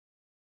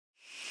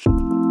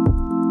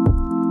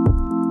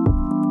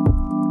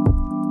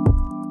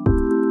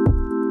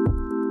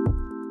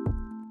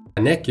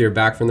Nick, you're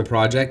back from the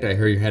project. I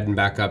hear you're heading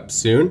back up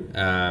soon.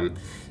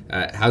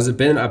 How's it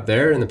been up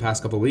there in the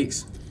past couple of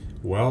weeks?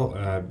 Well,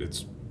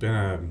 it's been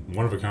a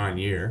one-of-a-kind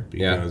year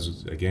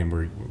because, again,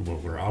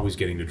 we're always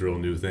getting to drill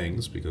new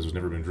things because there's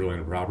never been drilling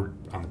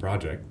on the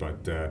project.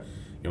 But,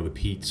 the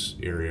Pete's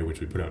area, which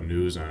we put out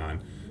news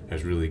on,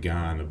 has really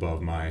gone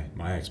above my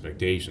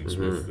expectations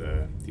with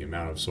the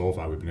amount of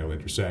sulfide we've been able to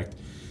intersect.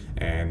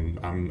 And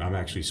I'm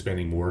actually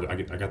spending more. I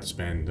got to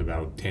spend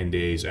about 10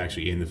 days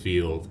actually in the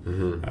field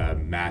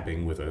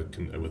mapping with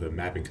a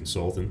mapping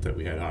consultant that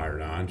we had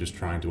hired on, just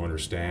trying to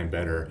understand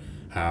better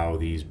how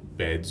these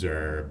beds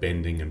are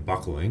bending and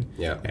buckling.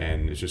 Yeah.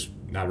 And it's just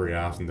not very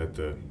often that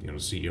the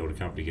CEO of the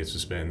company gets to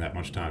spend that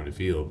much time in the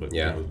field. But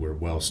we're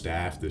well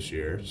staffed this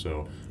year,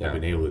 so I've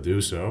been able to do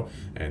so.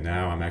 And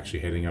now I'm actually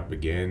heading up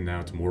again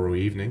now tomorrow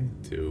evening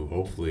to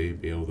hopefully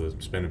be able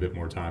to spend a bit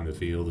more time in the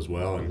field as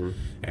well.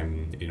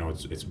 And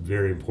it's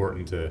very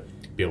important to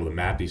be able to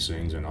map these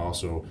things and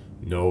also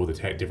know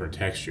the different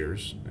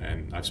textures.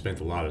 And I've spent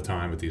a lot of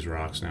time with these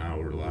rocks now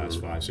over the last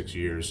 5-6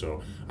 years,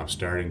 so I'm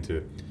starting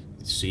to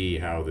see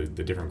how the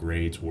different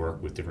grades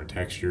work with different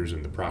textures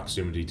and the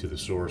proximity to the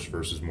source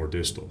versus more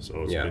distal.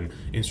 So it's been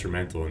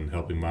instrumental in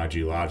helping my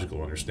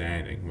geological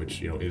understanding,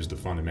 which is the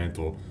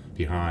fundamental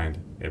behind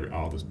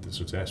all the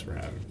success we're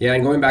having. Yeah,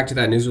 and going back to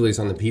that news release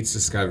on the Pete's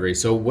discovery,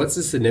 so what's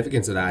the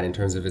significance of that in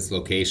terms of its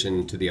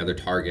location to the other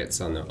targets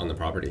on the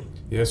property?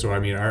 Yeah, so I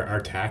mean our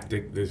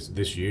tactic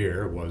this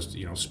year was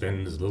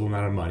spend as little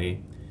amount of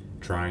money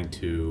trying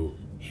to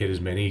hit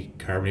as many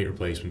carbonate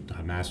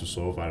replacement massive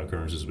sulfide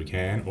occurrences as we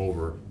can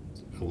over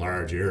a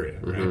large area,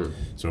 right?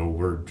 So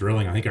we're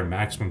drilling, I think our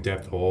maximum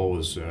depth hole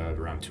was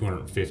around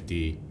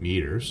 250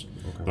 meters,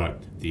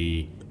 but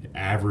the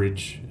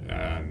average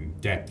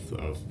depth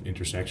of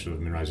intersection of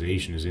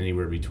mineralization is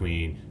anywhere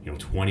between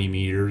 20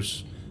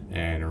 meters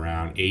and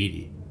around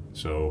 80.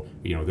 So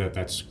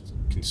that's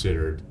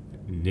considered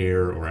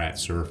near or at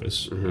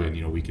surface,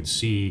 and we can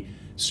see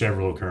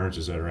several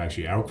occurrences that are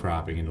actually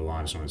outcropping into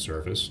limestone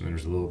surface, and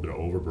there's a little bit of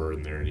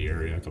overburden there in the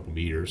area, a couple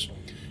meters,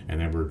 and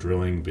then we're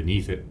drilling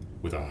beneath it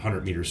with a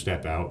 100-meter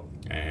step out,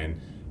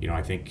 and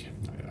I think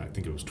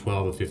it was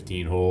 12 to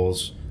 15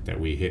 holes that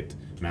we hit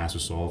massive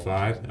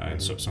sulfide,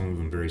 and some of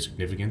them very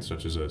significant,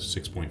 such as a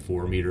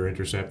 6.4 meter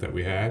intercept that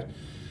we had.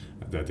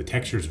 The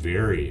textures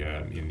vary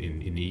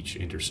in each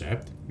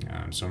intercept.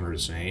 Some are the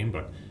same,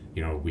 but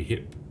we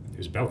hit.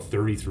 It's about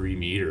 33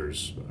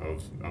 meters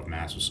of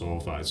massive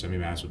sulfide,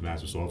 semi-massive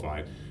massive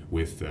sulfide,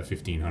 with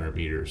 1,500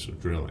 meters of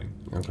drilling.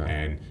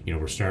 And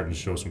we're starting to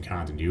show some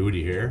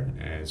continuity here,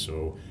 and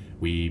so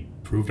we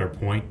proved our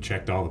point,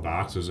 checked all the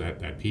boxes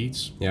at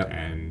Pete's,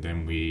 and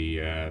then we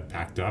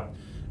packed up,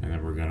 and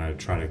then we're gonna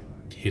try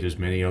to hit as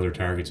many other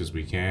targets as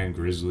we can: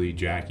 Grizzly,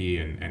 Jackie,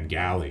 and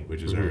Galley,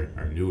 which is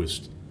our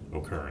newest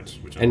occurrence.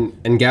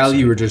 And Galley,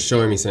 you were just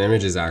showing me some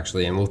images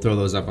actually, and we'll throw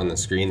those up on the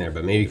screen there,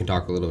 but maybe you can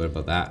talk a little bit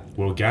about that.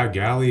 Well,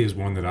 Galley is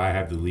one that I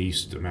have the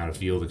least amount of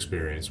field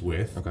experience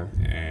with,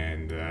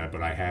 and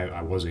but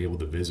I was able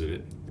to visit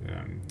it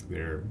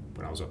there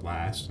when I was up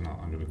last, and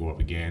I'm going to go up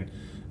again,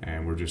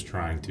 and we're just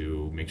trying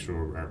to make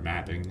sure our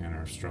mapping and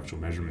our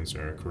structural measurements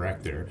are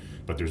correct there.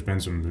 But there's been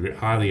some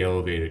highly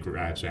elevated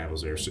grab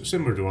samples there,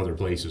 similar to other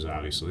places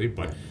obviously,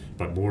 but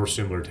more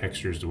similar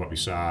textures to what we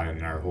saw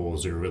in our hole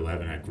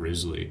 011 at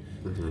Grizzly.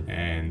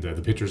 And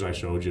the pictures I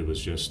showed you was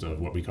just of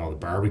what we call the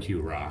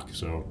barbecue rock.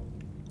 So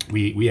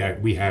we have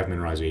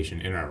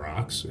mineralization in our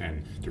rocks,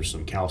 and there's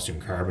some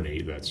calcium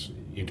carbonate that's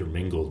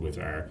intermingled with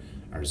our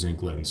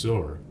zinc, lead, and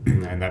silver.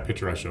 And that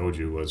picture I showed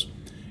you was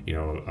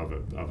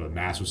of a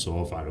massive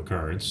sulfide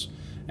occurrence,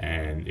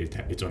 and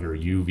it's under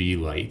UV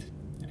light,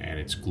 and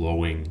it's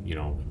glowing,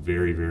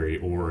 very, very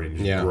orange,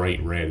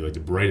 bright red, like the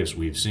brightest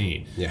we've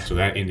seen. So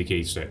that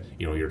indicates that,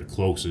 you're the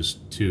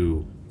closest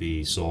to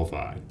the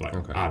sulfide, but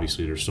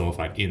obviously there's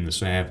sulfide in the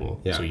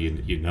sample. So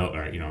you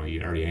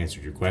already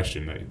answered your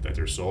question that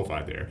there's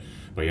sulfide there.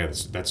 But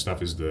that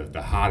stuff is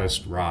the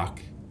hottest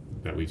rock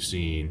that we've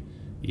seen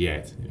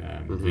yet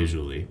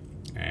visually.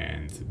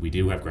 And we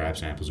do have grab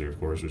samples there, of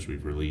course, which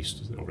we've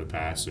released over the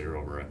past there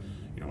over a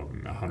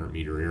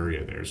 100-meter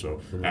area there.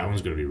 So that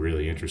one's going to be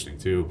really interesting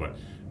too. But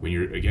when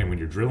you're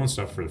drilling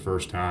stuff for the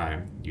first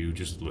time, you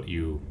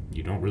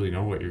don't really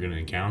know what you're going to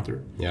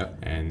encounter.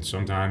 And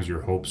sometimes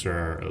your hopes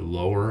are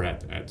lower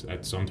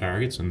at some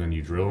targets, and then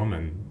you drill them,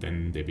 and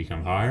then they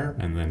become higher,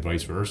 and then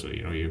vice versa.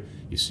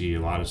 You see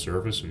a lot of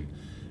surface,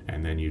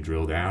 and then you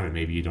drill down, and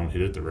maybe you don't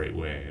hit it the right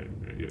way.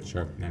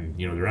 And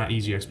they're not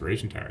easy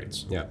exploration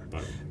targets.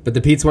 But the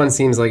Pete's one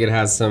seems like it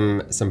has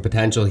some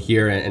potential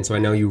here, and so I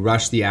know you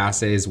rush the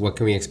assays. What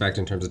can we expect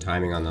in terms of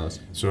timing on those?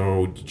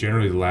 So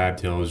generally the lab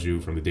tells you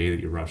from the day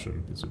that you rush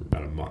them, it's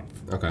about a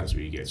month as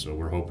we get. So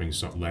we're hoping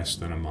less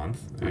than a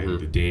month.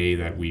 And the day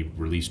that we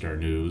released our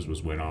news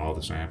was when all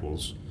the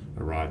samples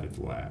arrived at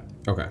the lab.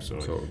 Okay,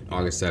 so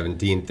August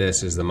 17th,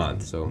 this is the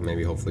month, so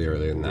maybe hopefully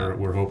earlier than that.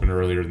 We're hoping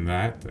earlier than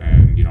that,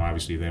 and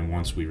obviously then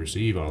once we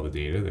receive all the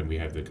data, then we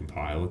have to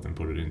compile it and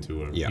put it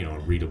into a a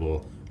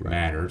readable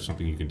manner,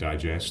 something you can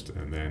digest,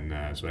 and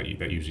then so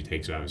that usually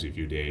takes obviously a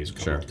few days, a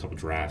couple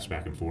drafts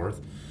back and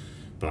forth.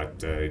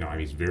 But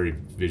it's very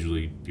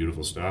visually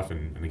beautiful stuff,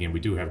 and again, we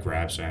do have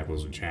grab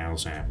samples and channel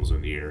samples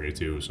in the area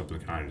too, something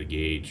kind of to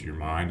gauge your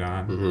mind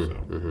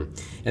on.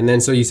 And then,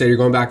 so you said you're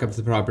going back up to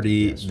the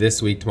property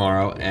this week,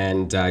 tomorrow,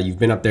 and you've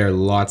been up there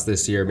lots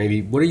this year.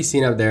 Maybe what are you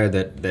seeing out there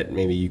that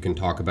maybe you can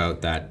talk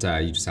about that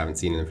you just haven't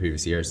seen in the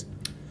previous years?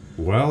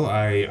 Well,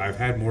 I've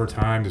had more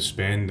time to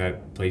spend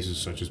at places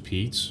such as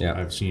Pete's.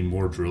 I've seen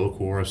more drill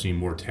core. I've seen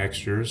more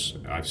textures.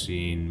 I've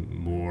seen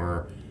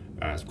more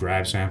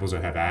grab samples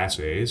that have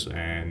assays,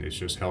 and it's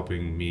just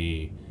helping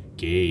me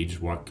gauge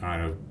what kind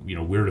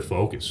of, where to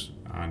focus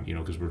on,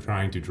 because we're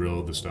trying to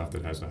drill the stuff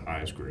that has the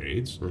highest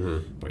grades,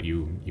 but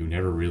you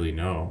never really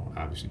know,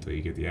 obviously, until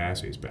you get the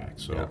assays back.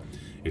 So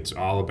it's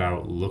all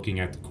about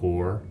looking at the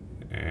core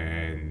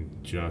and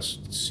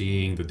just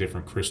seeing the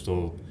different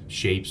crystal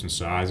shapes and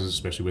sizes,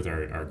 especially with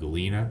our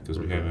galena, because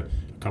we have a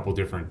couple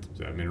different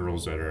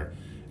minerals that are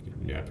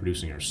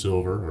producing our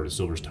silver, or the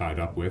silver's tied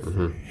up with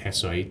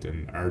hessite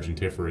and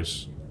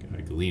argentiferous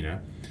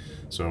galena.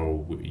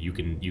 So you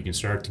can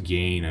start to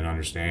gain an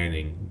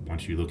understanding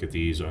once you look at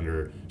these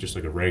under just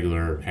like a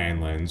regular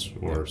hand lens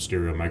or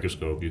stereo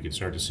microscope. You can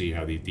start to see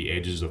how the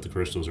edges of the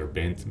crystals are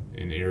bent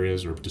in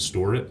areas or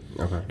distorted,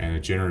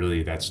 and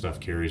generally that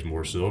stuff carries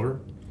more silver.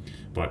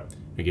 But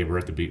again,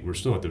 we're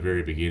still at the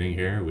very beginning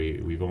here.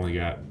 We've only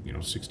got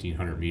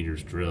 1,600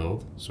 meters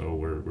drilled, so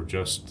we're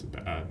just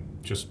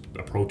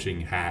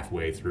approaching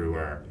halfway through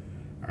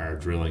our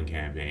drilling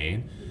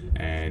campaign,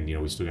 and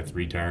we still got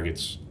 3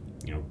 targets,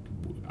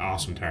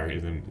 awesome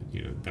targets,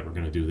 that we're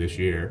going to do this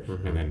year,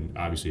 and then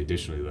obviously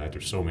additionally to that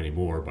there's so many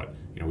more, but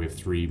we have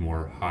 3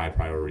 more high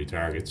priority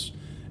targets,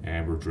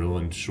 and we're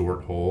drilling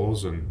short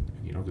holes, and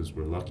because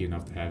we're lucky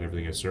enough to have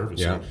everything at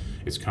surface. So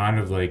it's kind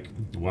of like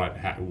what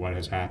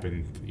has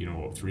happened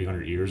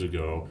 300 years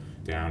ago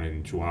down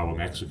in Chihuahua,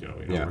 Mexico.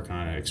 We're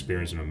kind of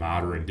experiencing a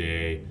modern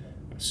day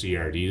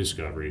CRD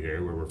discovery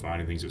here, where we're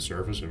finding things at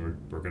surface, and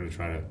we're going to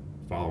try to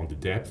follow them to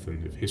depth,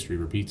 and if history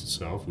repeats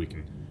itself, we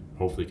can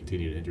hopefully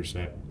continue to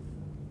intercept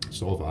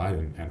sulfide,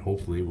 and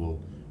hopefully we'll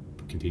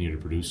continue to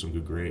produce some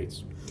good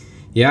grades.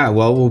 Yeah,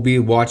 well, we'll be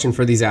watching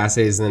for these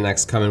assays in the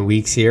next coming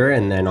weeks here,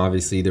 and then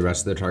obviously the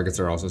rest of the targets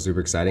are also super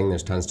exciting.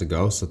 There's tons to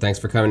go. So thanks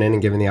for coming in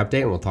and giving the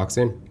update, and we'll talk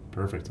soon.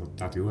 Perfect. I'll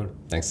talk to you later.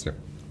 Thanks, sir.